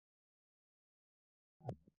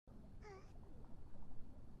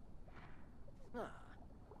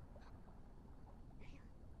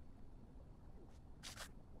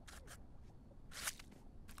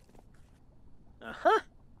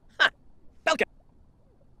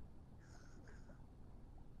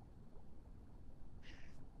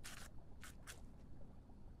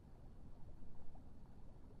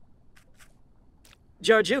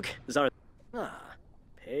Jarjuk, Zar.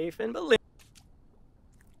 Payfin Beliebtes.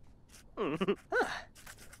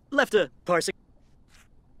 Left a parsing.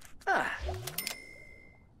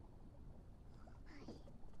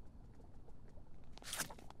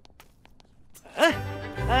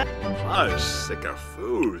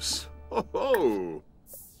 Sycophus. Ho ho.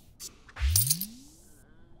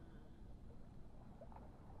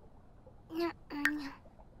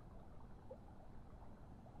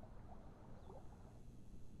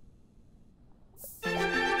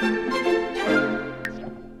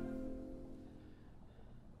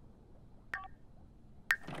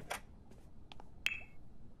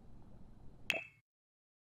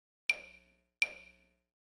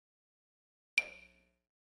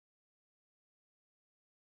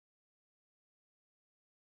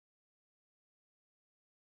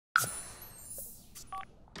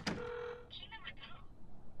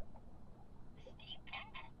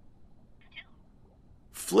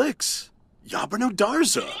 Flix, Yabrano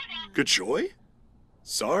Darza, Gachoy,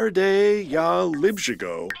 Sarde Ya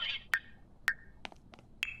Libshigo.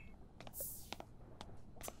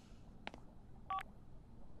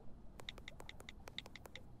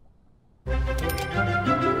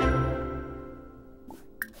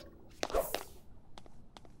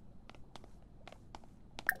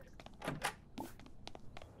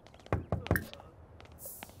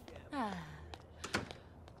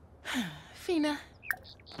 Fina.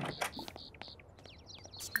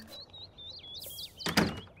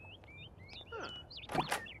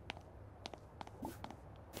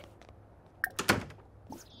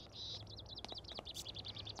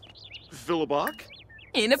 Philibok?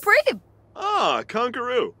 In a prib. Ah,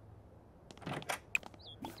 Conqueroo.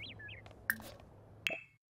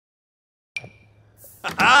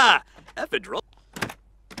 Ha! Ephedral.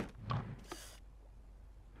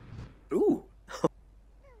 Ooh. Oh.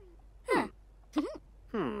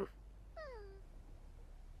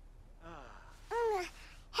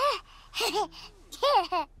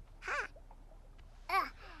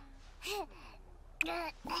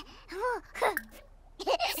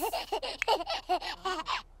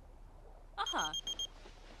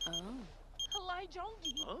 Hello,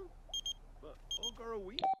 Jongi. Huh? But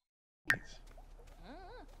Ogarawi?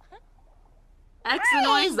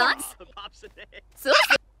 Excellent that's Pops a day. so.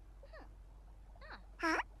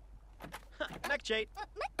 Mechchate.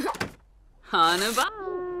 Hanaba.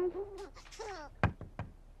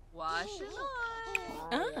 Wash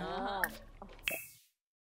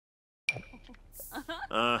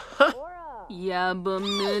Uh-huh.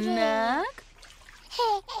 Yabamunak.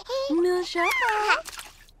 Milshapa.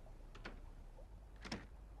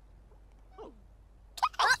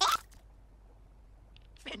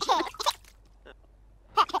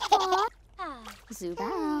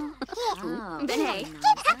 Zubao. But hey.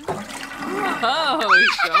 Oh,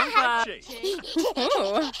 Shapa.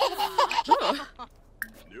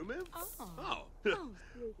 Newman? Oh.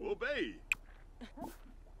 Obey.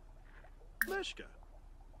 Meshka.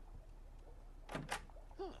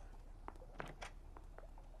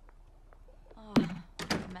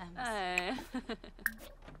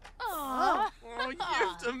 Oh, you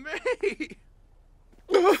to me.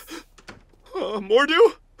 Mordu?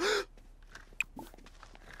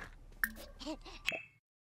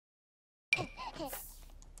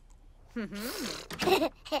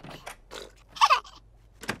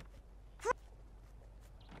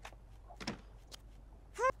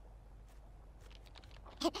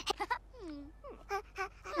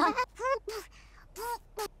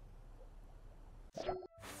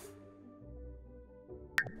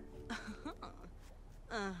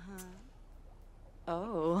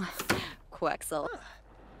 Oh, Quexel.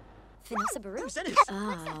 Finosa Baru.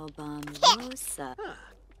 Oh, Bombosa.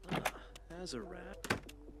 As a rat.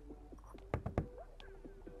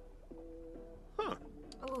 Huh.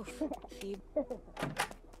 Oof.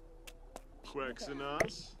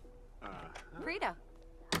 Quexenos? Rita.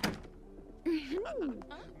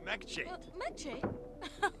 Mechchate. Mechchate.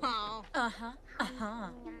 Uh-huh. Uh-huh. Huh.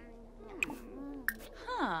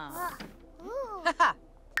 Haha.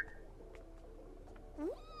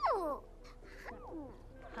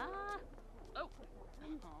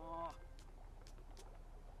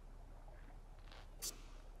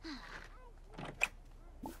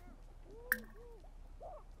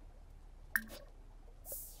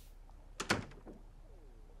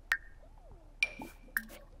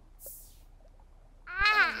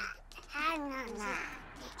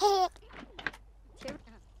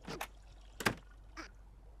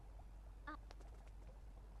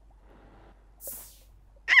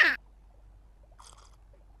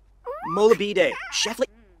 Molabide. Chefly.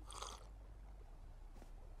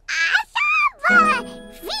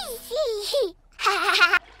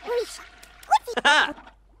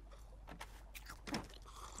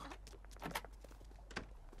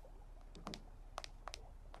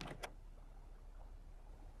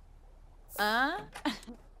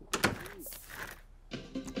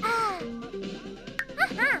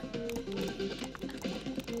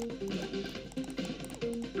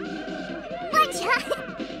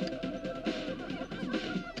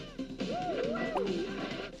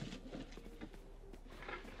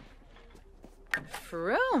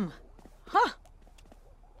 Vroom. Huh.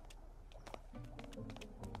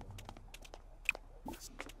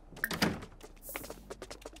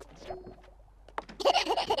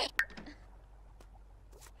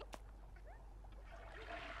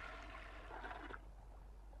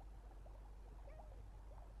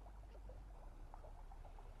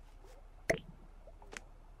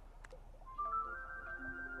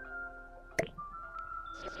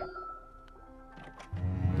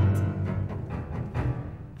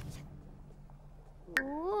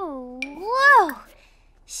 Ooh, whoa!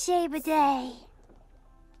 Shave a day.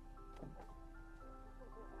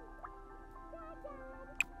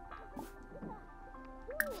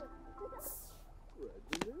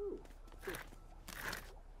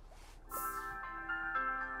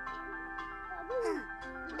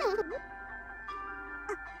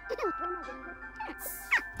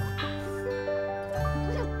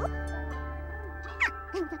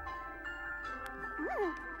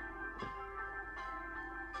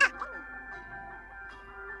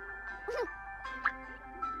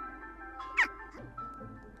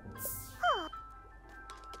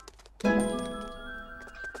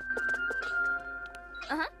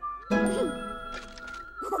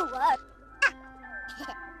 What?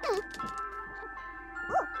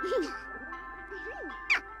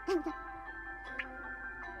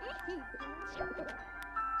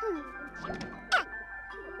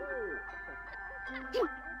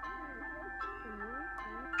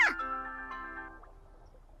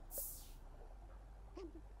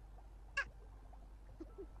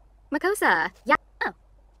 Makosa. Yeah. Oh.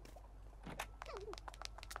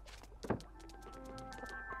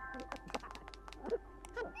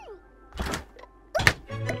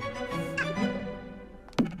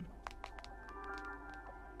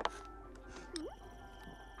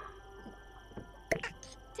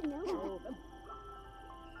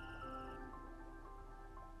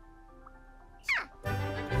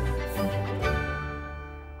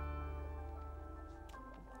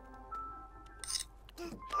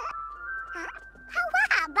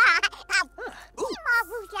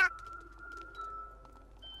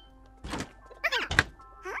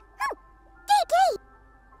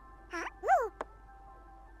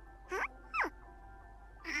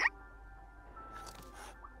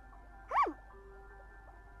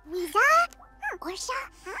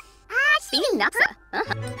 Speaking Nasa. Huh.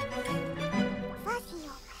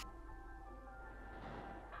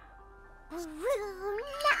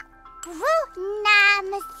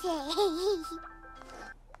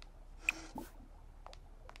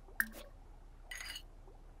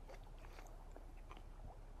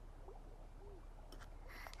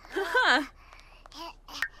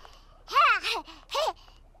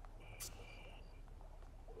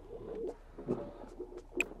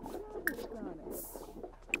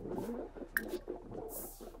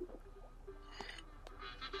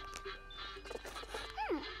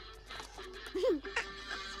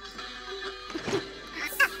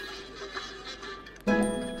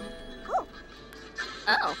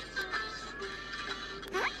 Oh.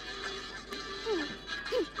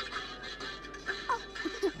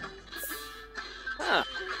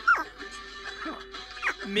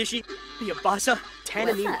 Mishi, Yabasa,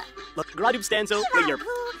 Tanami, Gradub Stanzo, Layer.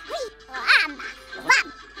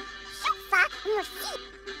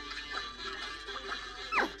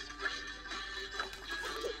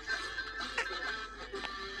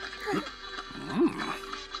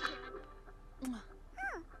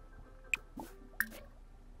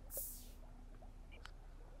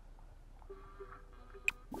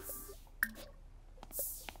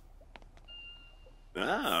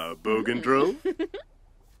 Ah, Bogandro.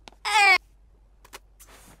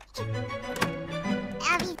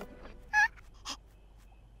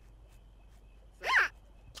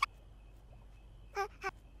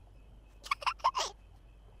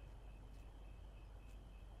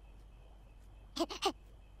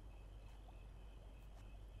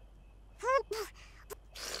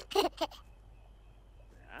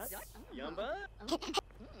 Yamba?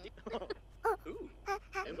 Ooh.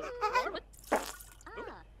 Emba.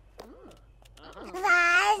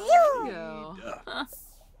 Go.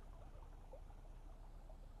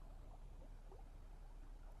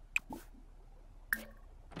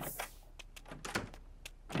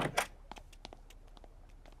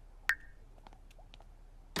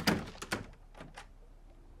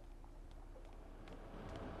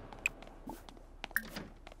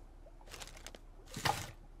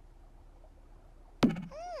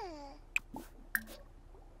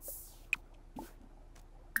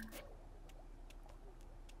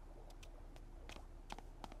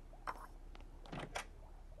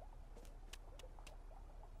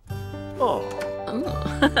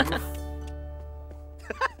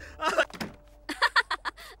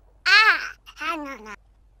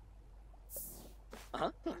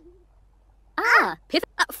 Ah, pith,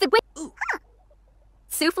 fit, wait.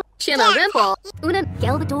 Souffle, shimmer, rimple, una,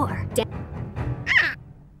 gelbador,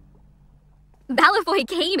 Balafoy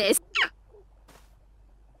Camus.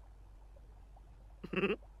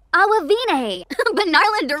 Awavine,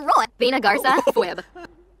 Benarland Deroy, Vena Garza, Fwib.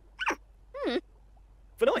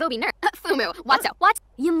 Fenoy. Vobi Ner, Fumu, What's up, what?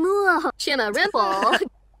 Yamu, Shimmer, Rimple.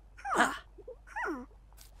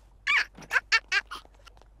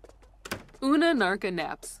 Una narca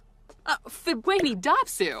naps. Fibweni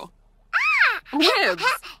dopsu. Ribs.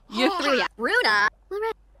 Ythria, Runa,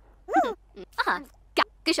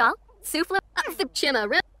 Gashal, Souffle, Shimmer,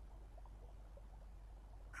 Rimple.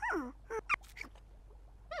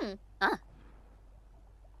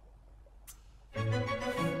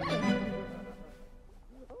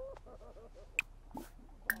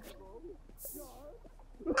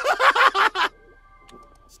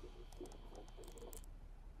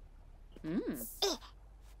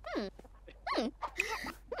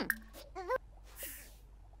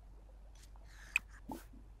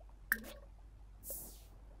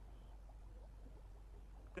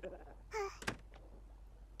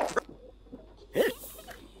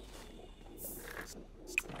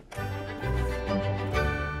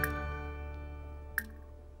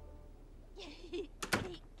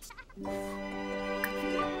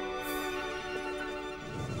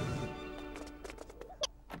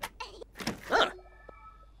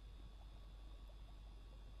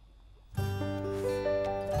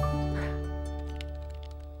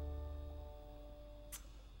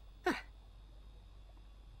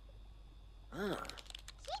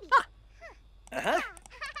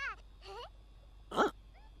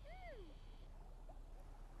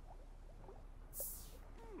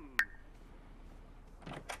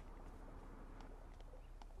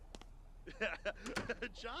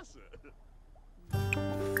 Jasa.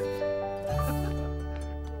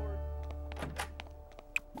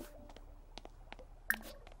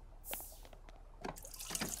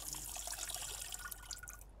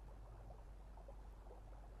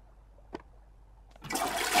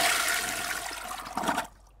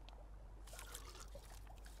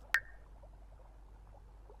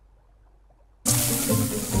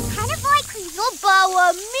 Hanaboy Krizel Bawa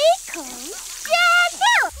Miko.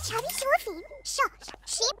 Jano. Chubby Surfing. Shush.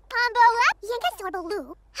 Sheep Pombola. Yanka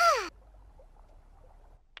Sorbaloo.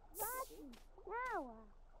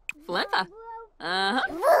 Flimpa.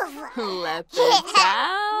 Leopard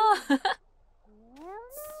cow.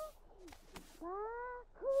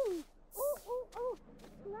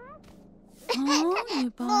 Oh, you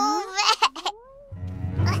bought?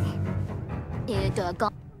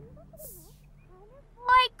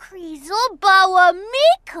 Boy Krizel Bawa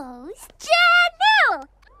Miko's Jano.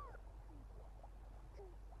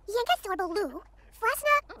 Yanka Sorbaloo.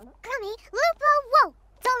 Frasna. Crummy. Lupo Wo.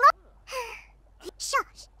 Dolo.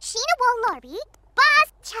 Shush. Sheena Wo Lorby. Boss.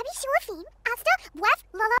 Chubby Surfing. Asta. West.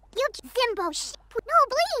 Lala. Yuk. Zimbo. No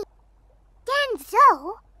bleed. Denzo.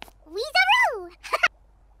 Weezaroo.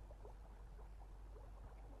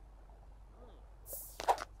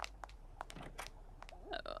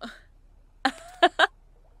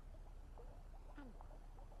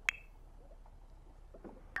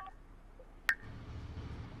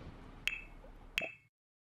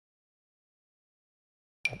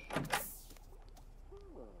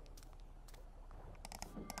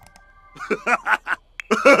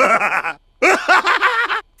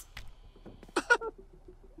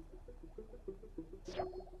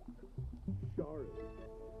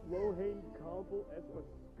 Lohain Combo Espa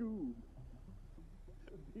Scoob.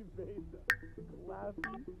 Viveza. Classy.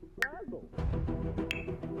 Frazzle.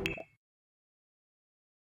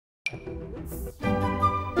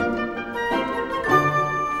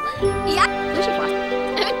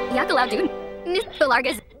 Yakalaudu,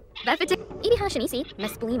 Nisbalargas, Befetic, Ibihashanisi,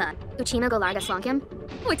 Mesplima, Uchima Golarga Slonkim,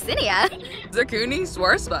 Wixinia, Zakuni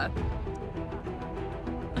Swarspa.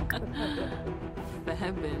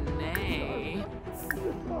 Febine.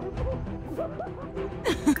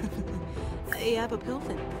 Yabba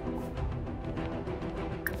Pilfin.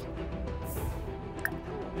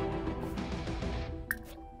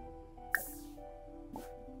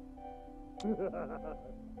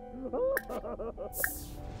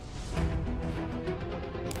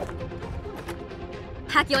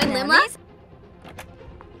 Hakyoin Limla?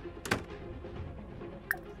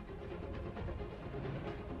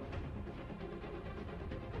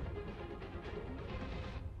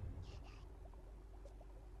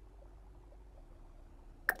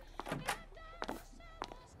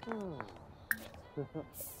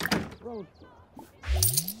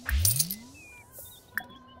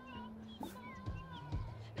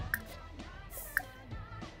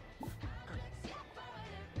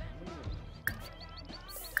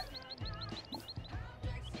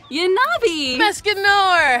 Yanabi!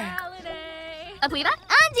 Mescanor! Abuela?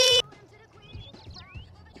 Andy!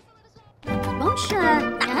 Moshe.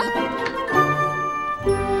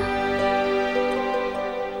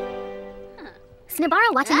 Snibara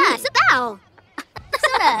Watani. Sabao!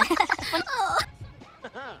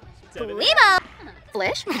 Soda! Limo!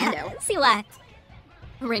 Flish. Mando. Siwa!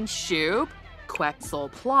 Ring Shoop, Quetzal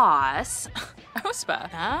Plus, Ospa.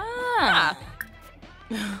 Ah!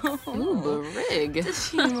 Ooh, Rig.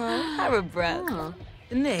 Harabra.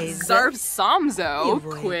 Nee, Zarb Samzo,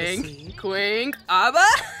 Avoid the Quink, sea. Quink, Abba.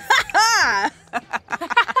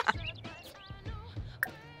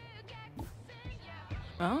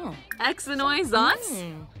 Oh. Exanoi Zons,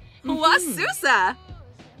 Wasusa,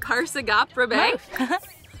 Parsagop Rabe,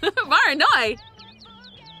 Varanoi,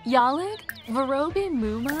 Yalig, Varobi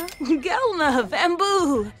Muma, Gelna,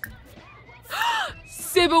 Bamboo.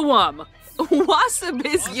 Sibawum,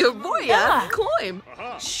 Wasabiz Yavoya, Cloim,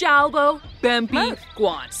 Shalbo, Bempi,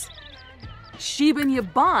 Guans, Sheban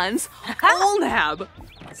Yabons, Olnab,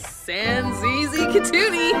 Sanzizi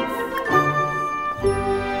Katuni,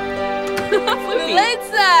 Flippy,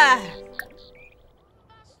 Letza!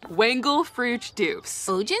 Wangle Fruch Dupes,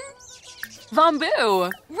 Ojin?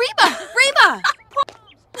 Vambu, Reba!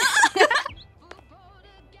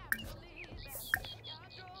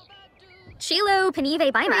 Chilo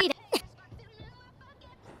Panive Baima.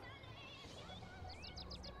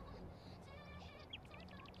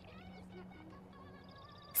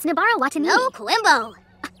 Snibara Watani. No Quimbo!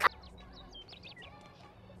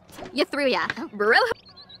 Yathruya. Bro.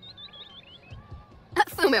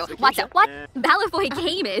 Fumu. Watsa. What? Balavoy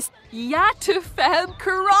Gamis. Yatufeb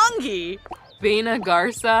Karangi, Vena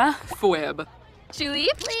Garza, Fwib, Chuli.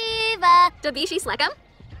 Leva! Dabishi Slekam.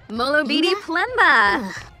 Molobidi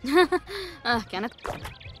Plemba. Kenneth.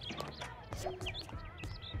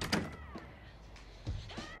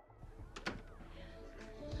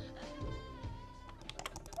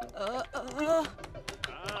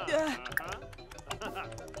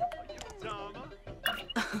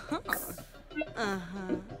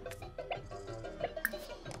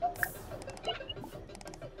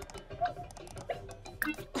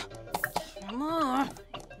 More.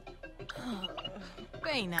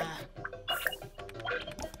 Bena.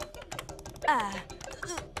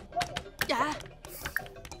 Yeah.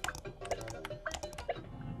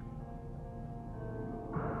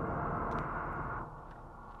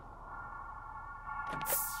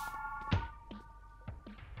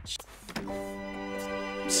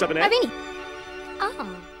 Seven Avini.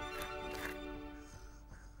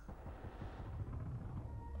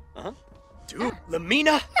 Oh. Dude,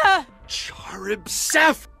 Lamina, Charib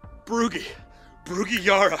Sef, Brugi,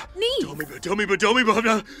 Yara, Domi,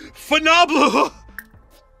 Fanablu,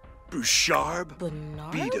 Busharb,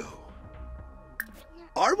 Bernard? Bido,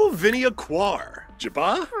 Arbovinia Quar,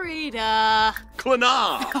 Jabba, Frida.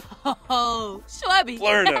 Klana, Oh, Schwabi.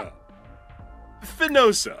 Flerna,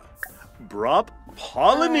 Finosa, Brop,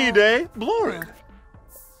 Polynide, Blorin,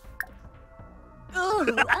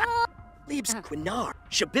 Leaves Quinar,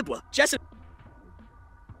 Shabibwa, Jessup.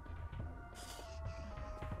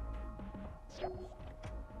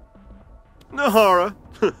 Nahara.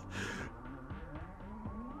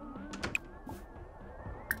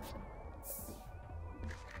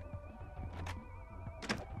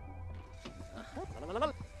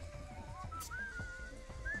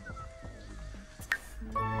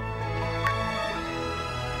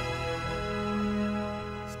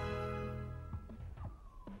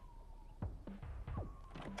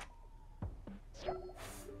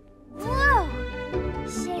 Whoa!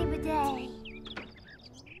 Shave a day.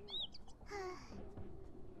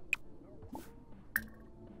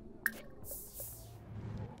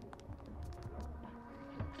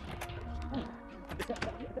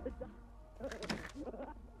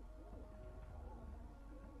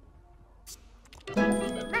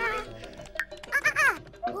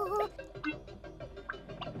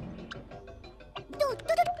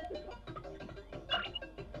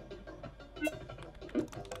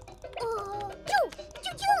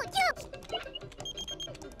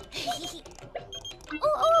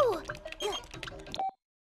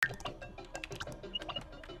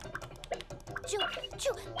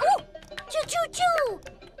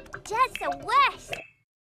 That's the West.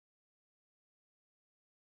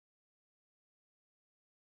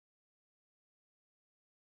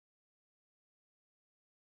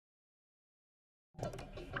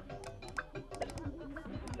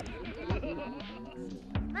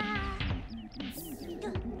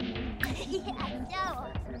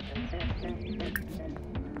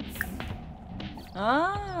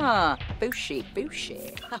 Ah, bushy,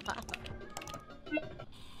 bushy.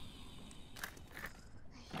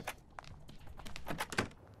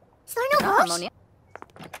 Sorno Monia.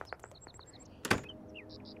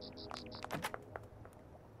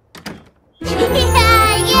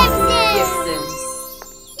 Gibson.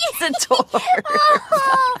 Isidore.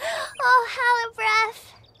 Oh, Halibreath.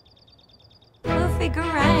 Luffy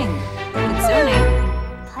Garang. Kitsune.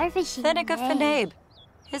 Parvishi. Thenica Fenabe.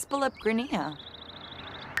 Hisbalip Grinia.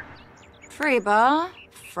 Freeba.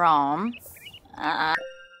 From.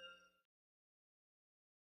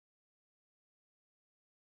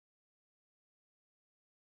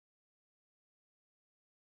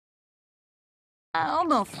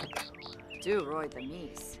 Almost. Do Roy the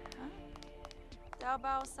Mies. Dao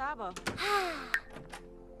Bao Sabo.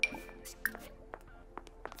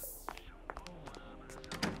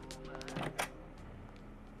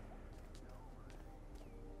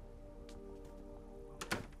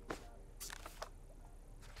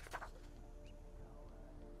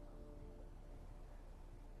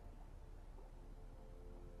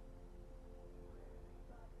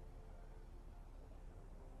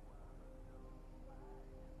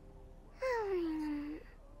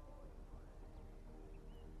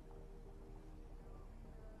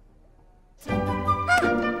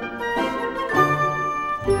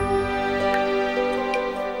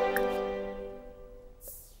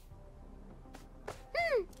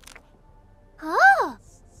 Oh.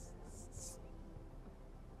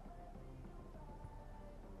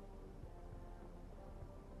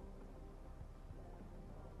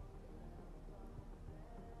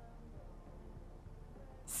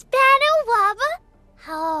 Spanner Wabba?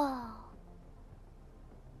 Oh.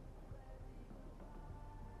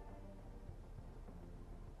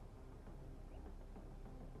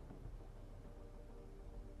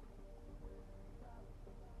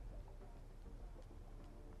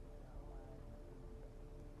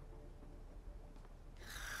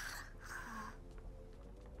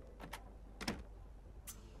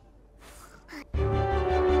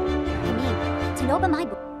 Tinoba my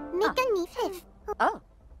Mika Nifif. Oh.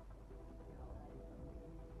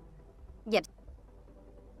 Yep.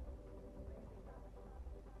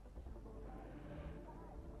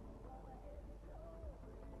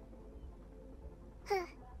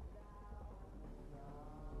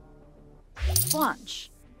 Squanch.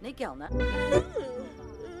 Nigelna.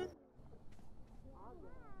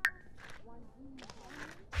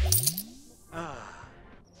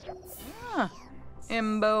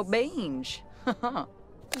 Imbo Bange.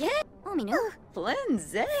 Yeah. Oh, me no.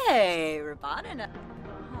 Flenze. Rabanina.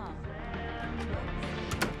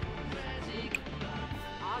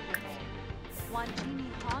 Wanjini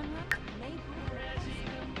Hanra.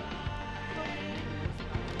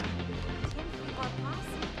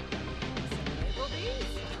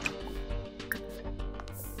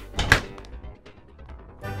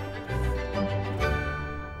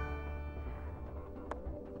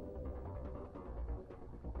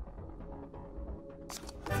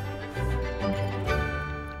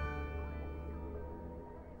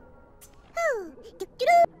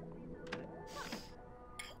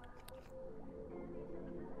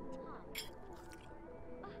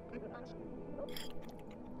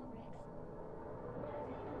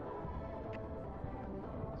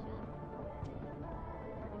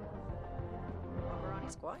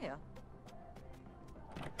 Squire.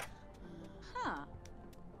 Huh.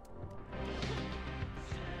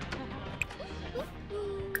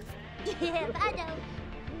 Yeah, I know.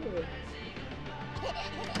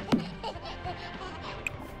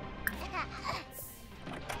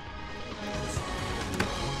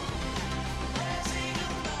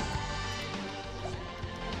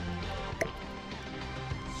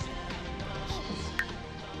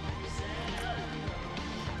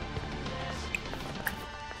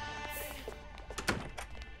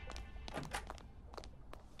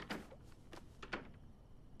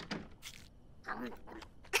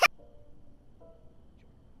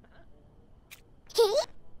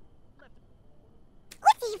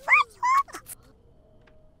 What's he for?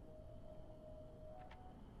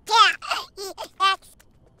 Yeah, that's.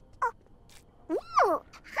 Oh. Ooh,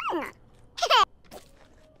 huh.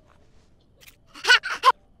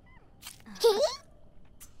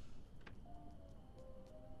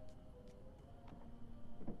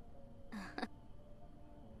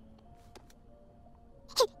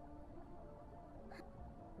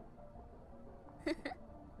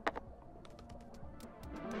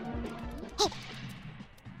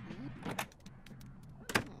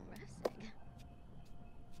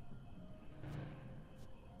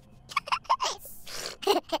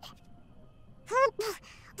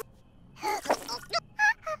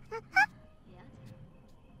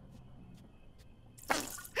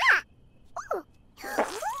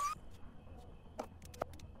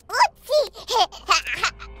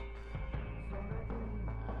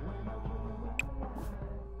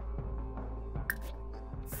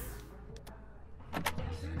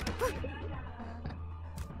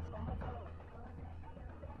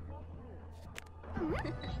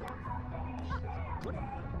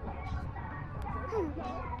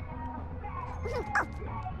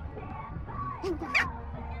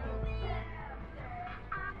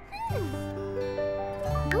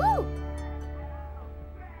 Ooh.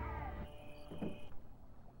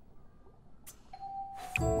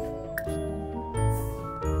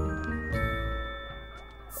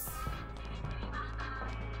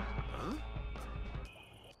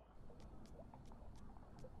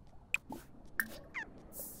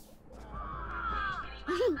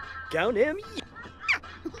 Count him.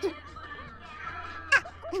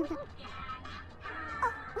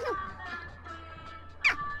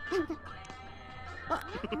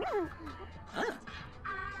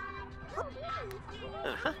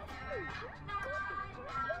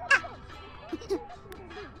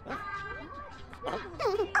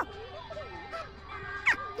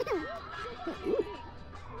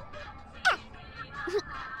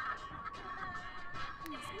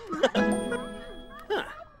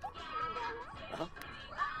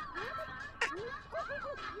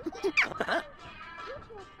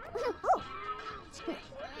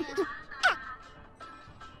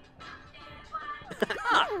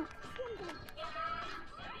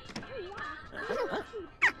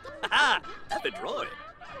 That's a droid.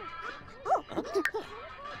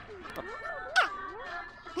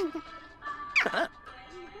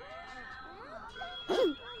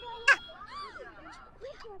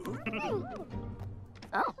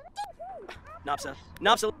 Oh. Nopsa.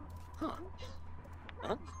 Nopsa.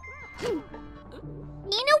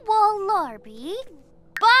 Nina Wall Larby.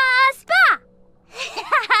 Ba Spa.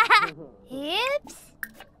 Hips.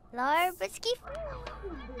 Larbaski.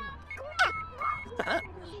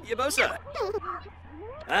 Yabosa.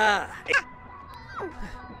 Ah.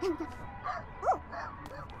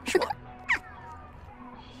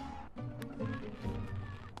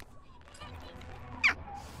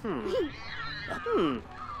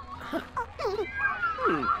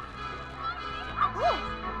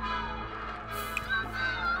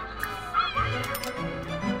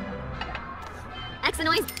 X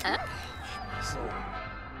noise.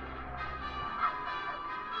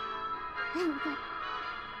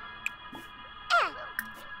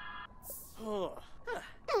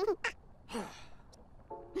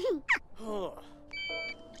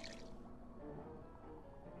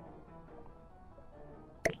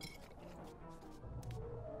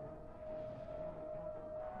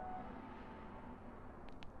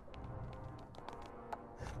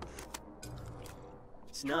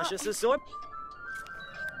 Snasha Sasor.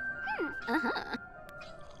 Uh-huh.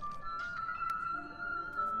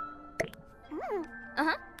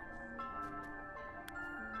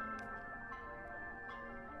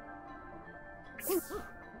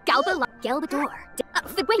 Galbador.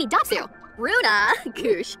 Fidwini Dopsu. Runa.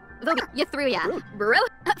 Goosh. Vobi. Yathruya. Bro.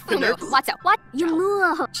 Fumu. Watso. What?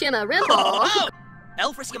 Yamu. Chima Rimple. Oh!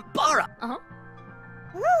 Elfris Yambara.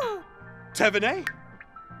 Tevene?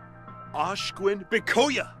 Oshquin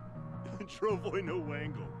Bikoya. Trovoy no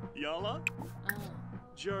Wangle. Yala?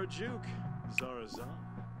 Jarjuk. Zarazan.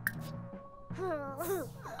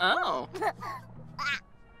 Oh.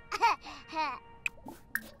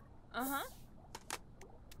 Uh-huh.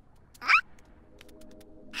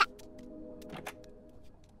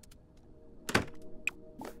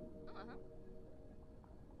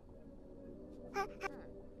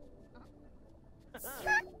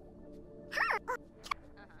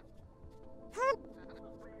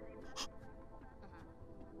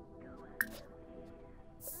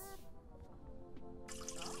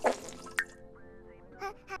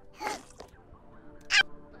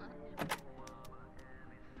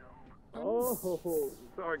 Oh,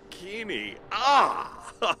 Sarkini.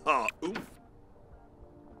 Ah! Oof.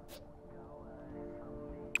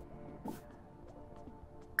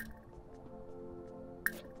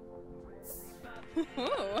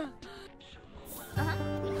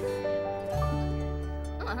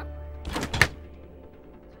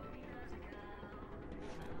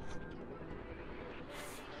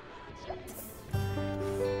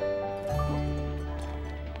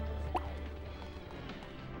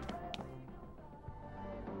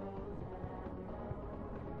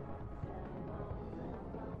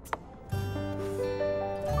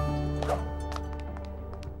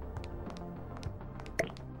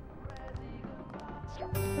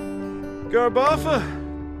 Garbafa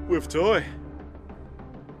with toy.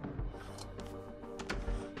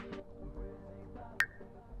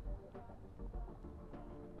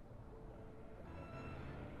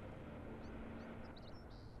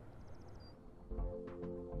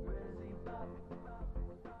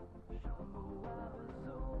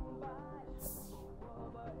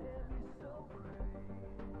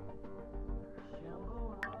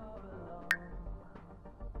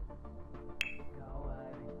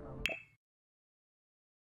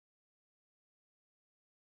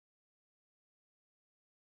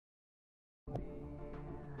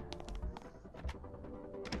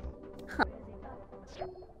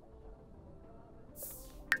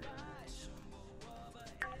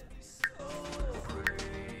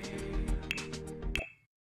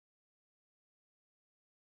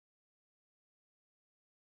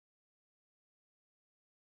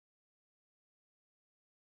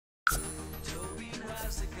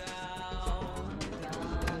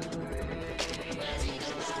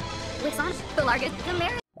 What's on the largest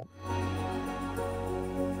American?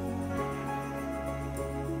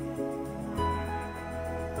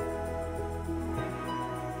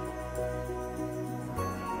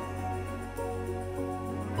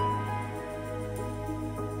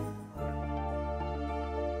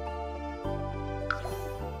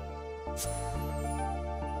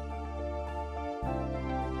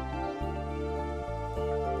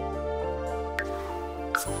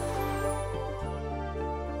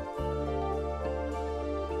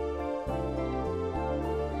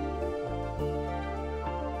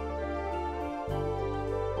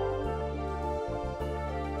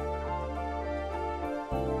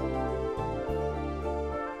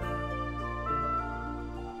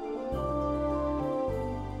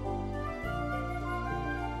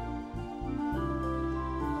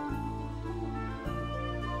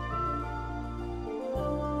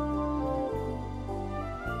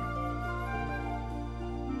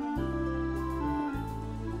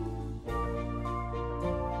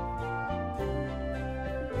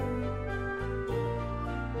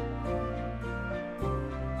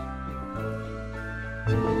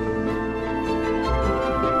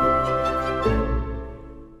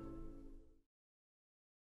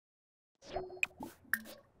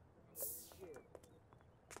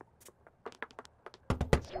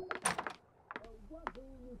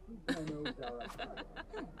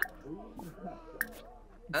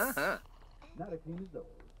 Uh-huh.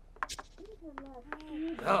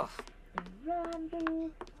 Oh.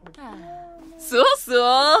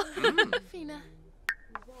 Sul.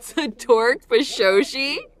 Torque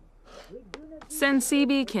Bashoshi.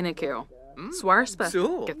 Sensibi Kiniku. Swarspa.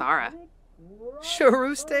 Sul. Githara.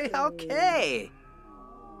 Sharuste Halke.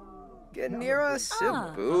 Ganira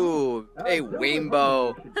Cebu. A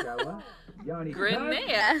Rainbow.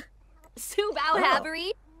 Grenea. Subao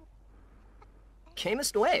Havery.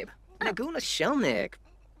 Camus Dwabe. Naguna Shelnik.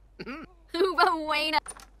 Uba Wayna.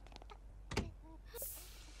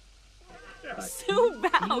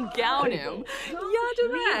 Subao Gaunum.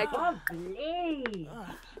 Yadurak.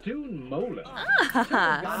 Toon Mola.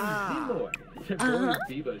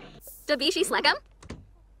 Dabishi Slegum.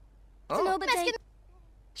 Oh.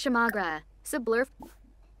 Shamagra. Sublurf.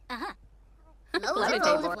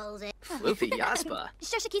 Floofy Yaspa.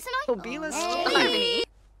 Mobilis Harmony.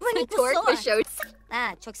 Torque Bashoshi.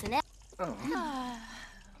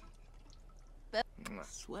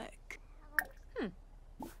 Slick.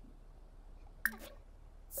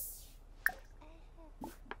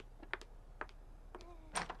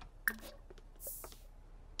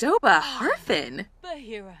 Doba Harfin.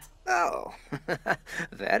 Bahira. Oh.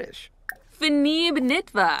 That is. Finib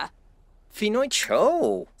Nitva. Finoi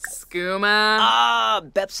Cho. Skooma. Ah,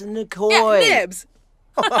 Bepson Yeah, Nikoi. Nibs.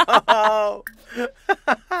 Oh.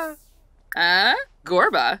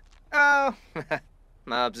 Gorba. Oh.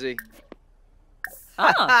 Mobsy.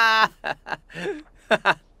 Oh.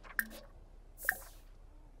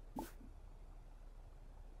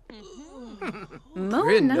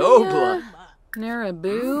 Grenoble.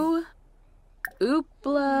 Narabu.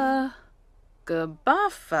 Upla.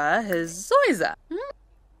 Gabafa Hazoiza.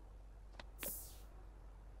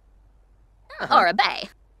 Or a bay.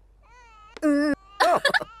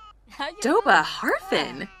 Doba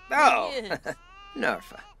Harfin. Oh.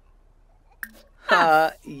 Narfa.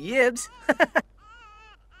 Yibs.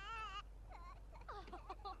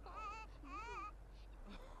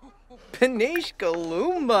 Panish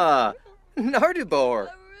Galuma. Nardubor.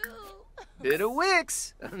 Bit of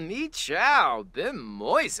Wix. Me chow. Bim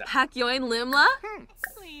Moisa. Hakyoin Limla.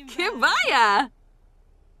 Kibaya.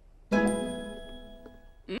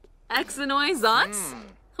 Exanoi Zonts.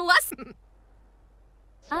 What's.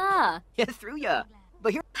 Yeah, through ya.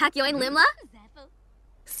 But here. Hakyoin Limla.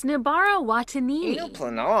 Snibara Watanini. Eno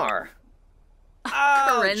Planar. Oh,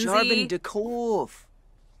 Karenzi. Jarvin Dekov.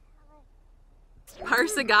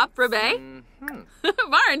 Parsagop Rabe.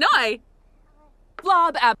 Varanoi.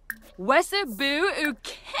 Blob Ab. Wesabu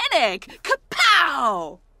Ukenik.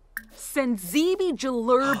 Kapow. Senzibi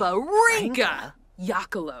Jalurba Rinka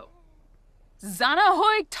Yakalo.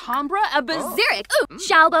 Zanahoy Tombra Zirik,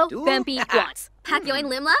 Shalbo, Bempi, Wants. Pakyoin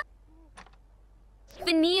Limla?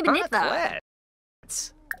 Finib Nitha.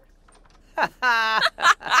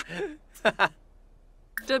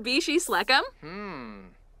 Dabishi Slekum?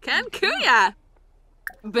 Ken Kuya.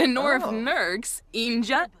 Benorf Nergs,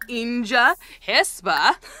 Inja,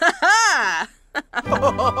 Hispa.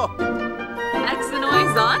 Exenoi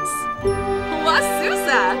Zons?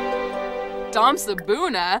 Wasusa. Dom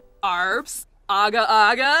Sabuna, Arps,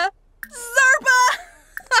 Aga, Zarpa!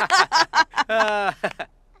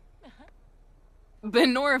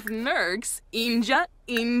 Benorf Nergs, Inja,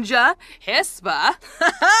 Hispa.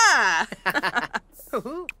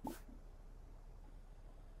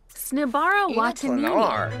 Snibara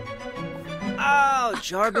Watanini. Oh,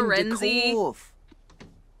 Jarbin Karenzi. Dekov.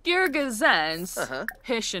 Girgazens,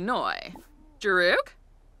 Hishanoi. Jaruk?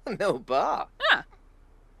 No ba.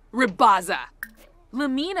 Ribaza.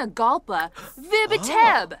 Lamina Galpa,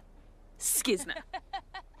 Vibiteb. Skizna.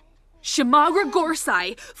 Shamagra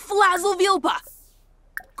Gorsai, Flazel Vilpa.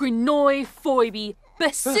 Grinoi Foibi,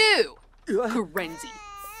 Basu. Karenzi.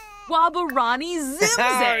 Wabarani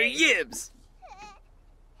Zimze. Yibs.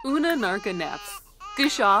 Una Narkanep.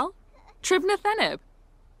 Gishal. Tribnathenib.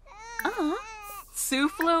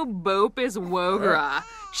 Suflo Bopis Wogra.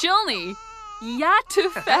 Chilni.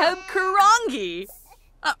 Yatufeb Karangi.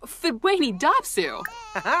 Fibweni Dopsu.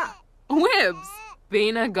 Wibs.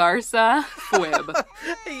 Bena Garsa. Fwib.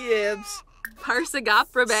 Yibs.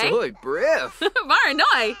 Parsagap Rabe. Soy brief.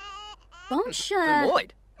 Varanoi. Bonsha.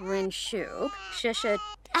 Moid. Rinshub. Shisha.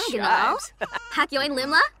 Aganal. Pakyoin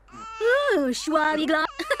Limla? Schwabigla.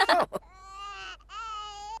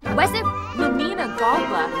 Wesip. Lamina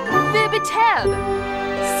Galpa. Vibiteb.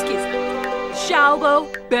 Skizna. Shalbo.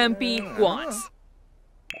 Bempi. Wants.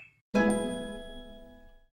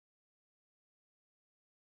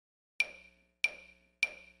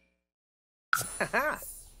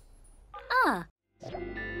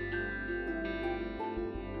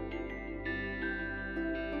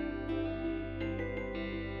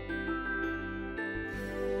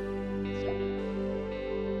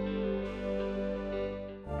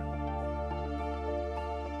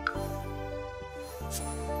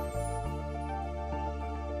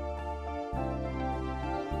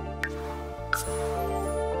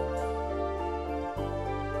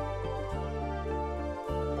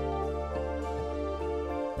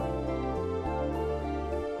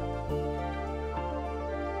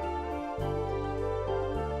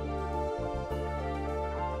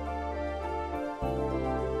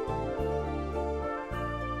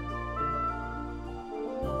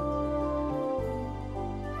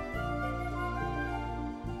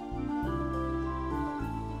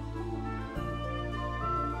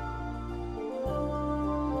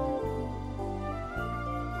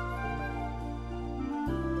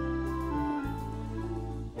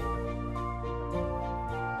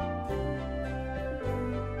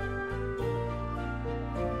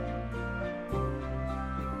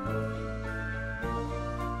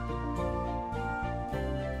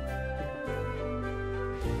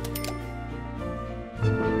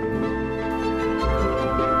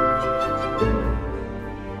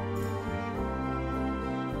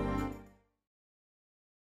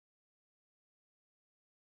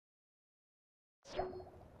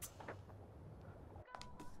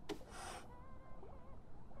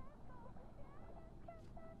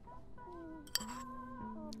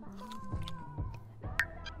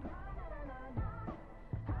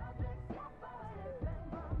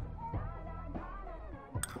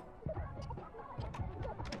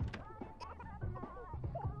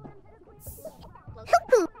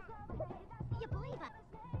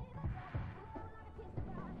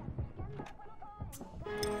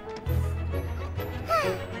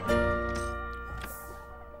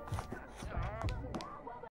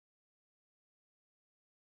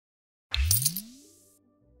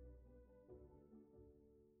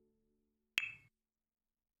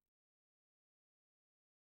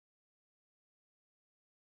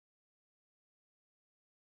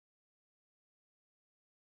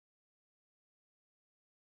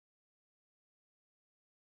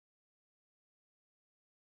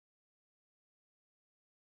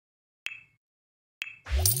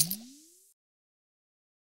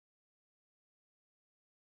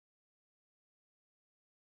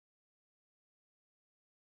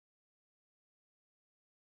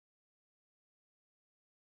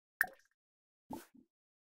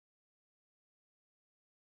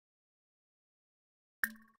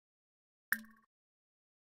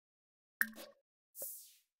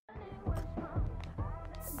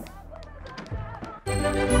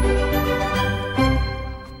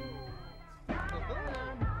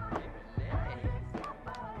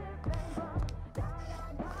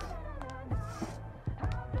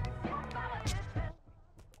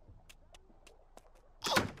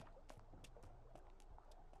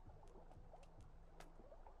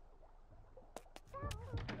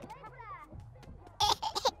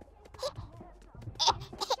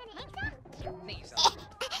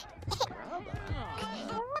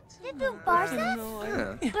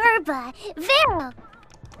 Barca? Burba, Vero,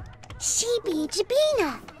 Shibi,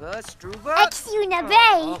 Jabina, Exuna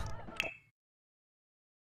Bay.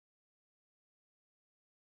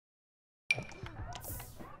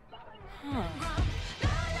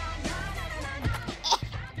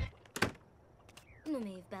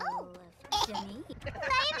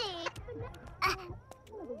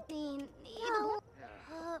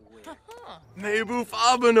 Nebu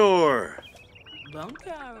Fabanor.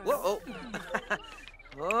 Whoa.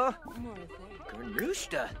 Oh,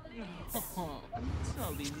 Cornusta.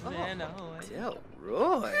 Del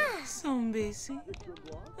Roy. Zombie.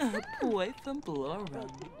 Boy from Blora.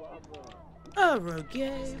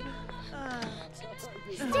 Arrogate.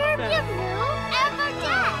 Serbia Blue, Ever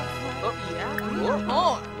Death. Oh, yeah.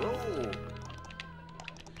 Whoa.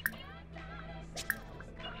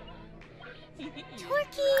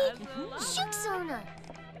 Turkey, Shuksona.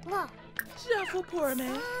 Whoa. Shuffle poor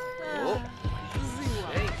man. Whoa.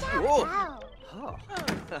 Hey, whoa. Wow. Oh.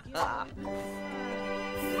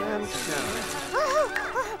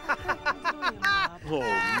 Oh,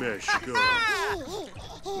 Meshko.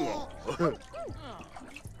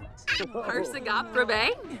 Parsagap Rabe?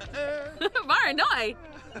 Varanoi.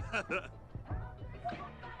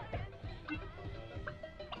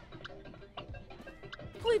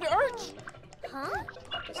 Believe it, Arch. Huh?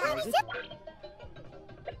 That is it.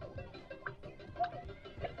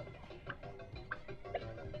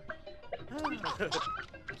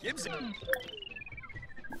 Gibson.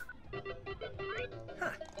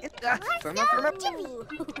 Firm Firma.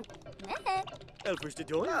 Elfers to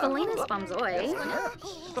doing. Felina's Bumzoy.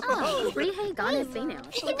 Oh, Rihe Gana Feno.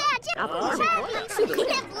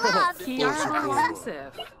 Kier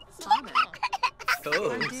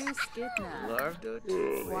Oh. Larved.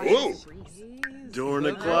 Whoa.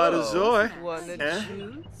 Dorna Cladazoy. Eh?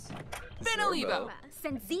 Benalibo.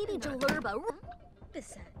 Senzibi Jalurba.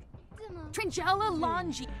 Tringella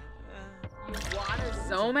Longi.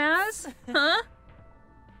 Zomaz? Huh?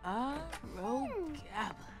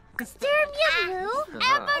 Arrogaba. Serbia Blue,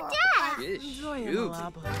 Ever Death. Shoot.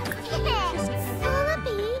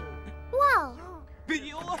 Philippi. Whoa.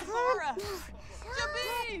 Biola Flora.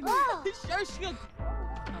 Jabin. Whoa. Sharshuk.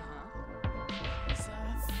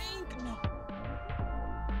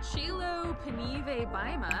 Chilo Panive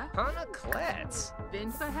Baima. Hana Klets.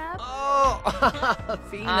 Vinfaheb? Oh,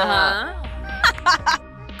 Fina.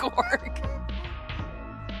 Gorg.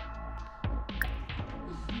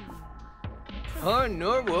 Oh,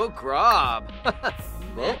 Norwo Grob.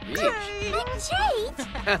 Chait.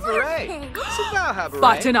 Habaray. Sabah Habaray.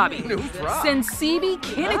 Batanabi. Nufra. Sensibi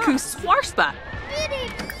Kinaku Swarspa.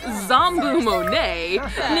 Zambu Monet.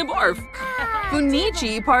 Nibarf.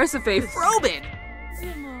 Funichi Parsafe Frobin.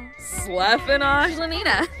 Slefenage.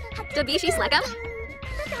 Lamina. Dabishi Slekam.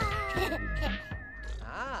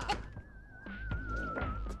 Ah.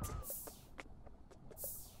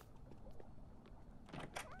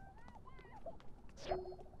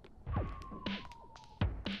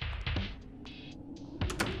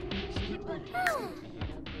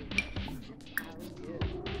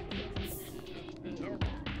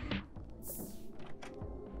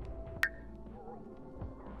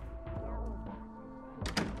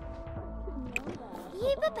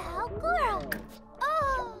 Yibabao girl.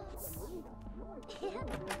 Oh.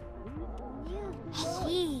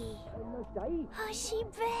 She. Oh, she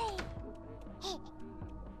brave.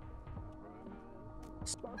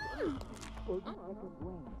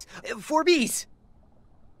 Four B's.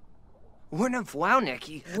 Wurna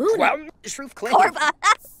Vwauneki. Wuna. Shroof Clay. Corva.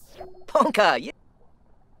 Ponka. Yeah.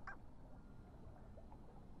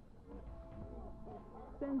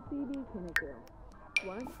 Sensibi Kinaku.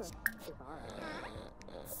 Swarspa.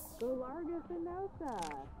 Golarga Finosa.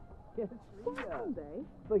 Yes, someday.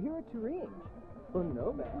 But here at Turin. Well,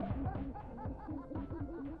 no, man.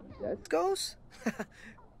 That goes?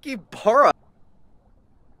 Gibara.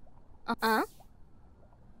 Uh-huh.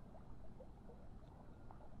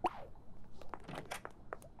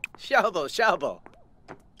 Shalbo.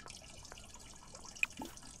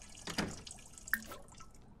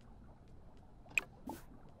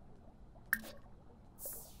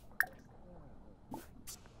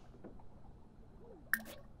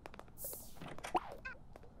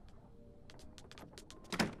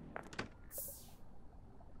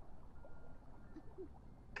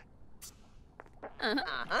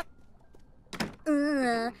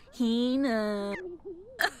 Hina.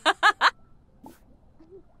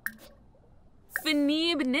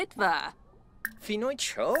 Finib Nitva. Finoi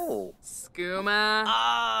Cho. Skooma.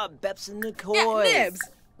 Ah, Beps and Yeah, Nikoi. Nibs.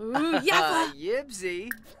 Ooh, Yappa. Yibsy.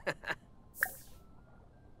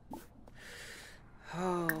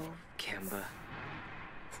 Oh, Kemba.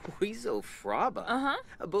 Weezo Fraba. Uh-huh.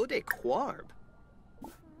 Abode Quarb.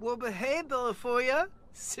 Well, behave, Bella, for ya.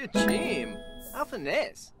 Sijim.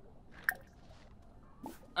 Alphanes.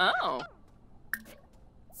 Oh.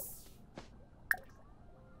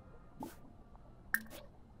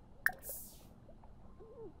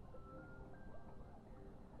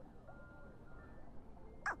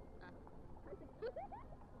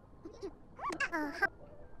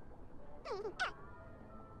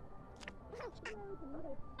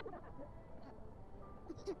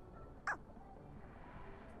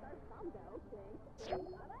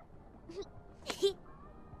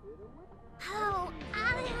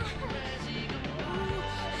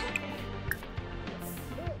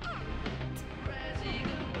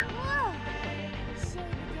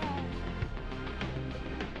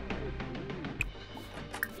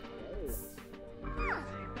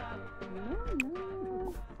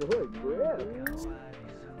 Oh, whoa.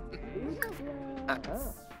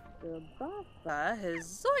 Save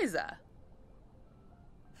His Zoiza.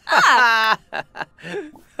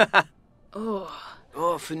 Oh.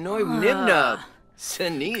 Oh, Finoi Nibnub.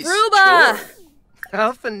 Sinise. Ruba.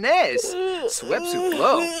 Alphanes. Swepsu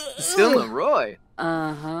Flow. Silma Roy.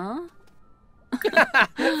 Uh-huh.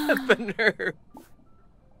 Bener.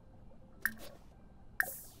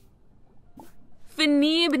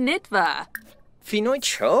 Finib Nitva. Finoi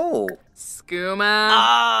Cho. Skooma.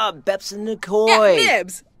 Ah, Beps and Nikoi. Yeah,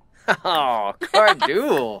 Nibs. Oh,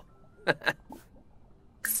 Cardul.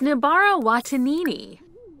 Snibara Watanini.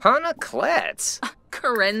 Hana Kletz.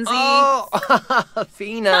 Karenzi. Oh,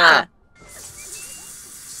 Fina. Oh.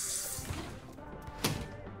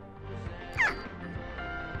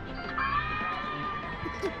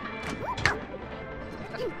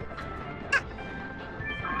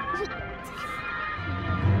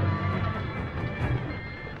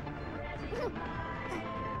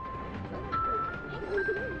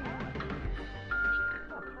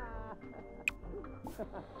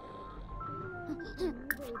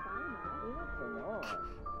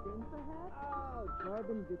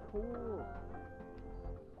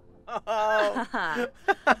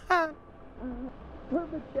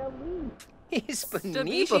 He's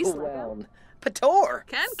Benibo Realm. Pator.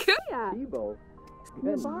 Kankuya. Bebo.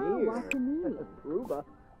 Snibara Watanini. Ruba.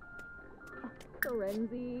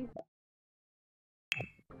 Karenzi.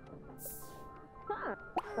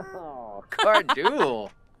 Oh, Cardul.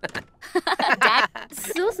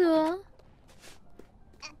 Susu.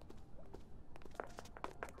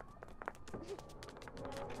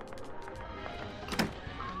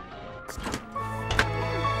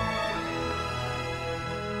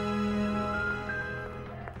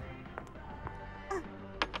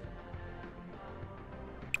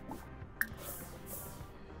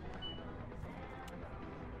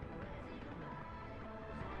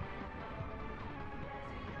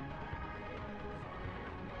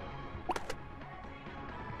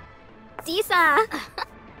 Disa.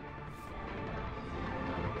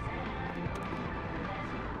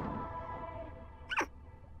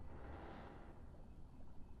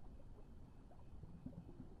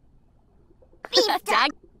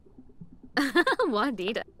 Dag.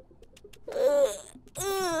 Wadida.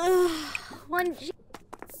 One.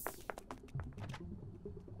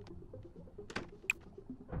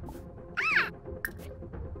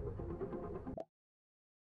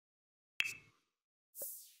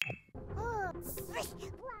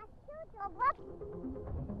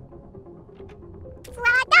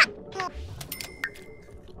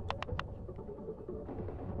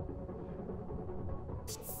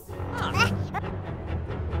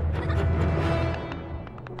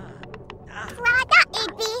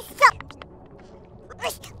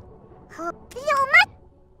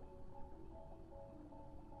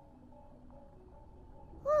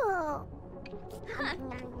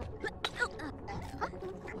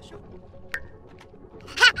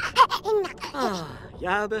 Ah,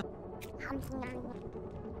 Yabe.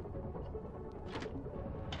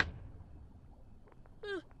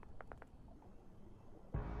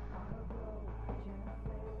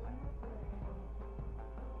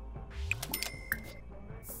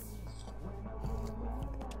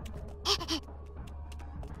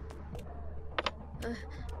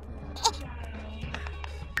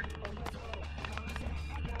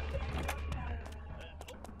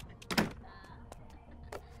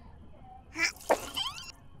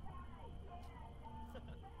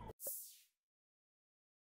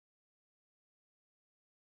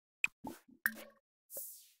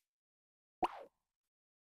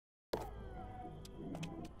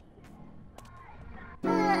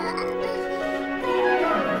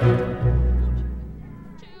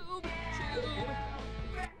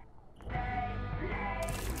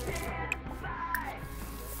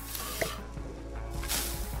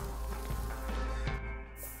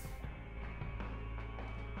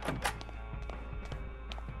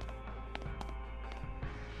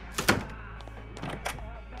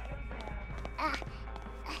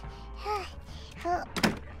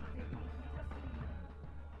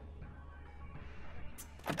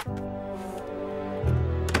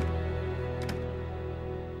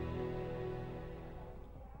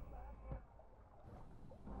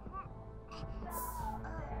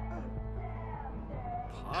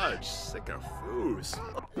 Podge, sick of foos.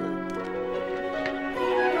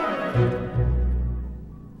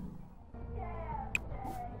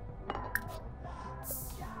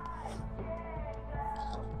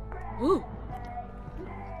 Ooh.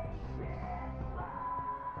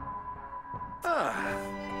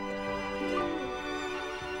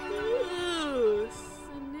 Ooh,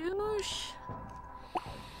 Snoosh.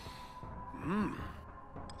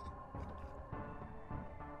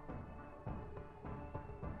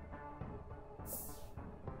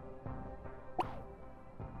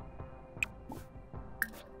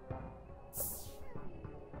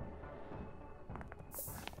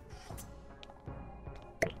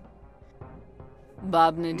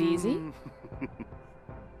 Bob Nadizi? In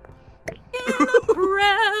a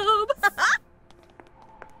probe!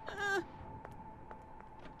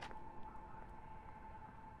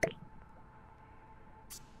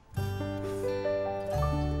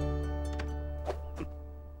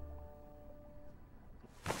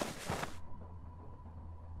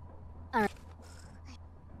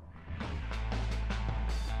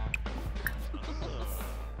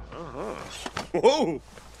 Whoa!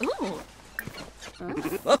 Ooh.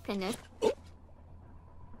 Goodness.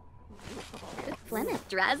 Plymouth,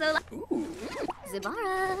 Drazola.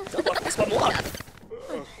 Zabara. This one more.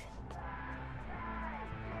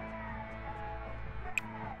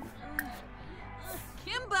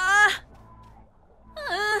 Kimba!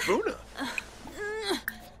 Luna!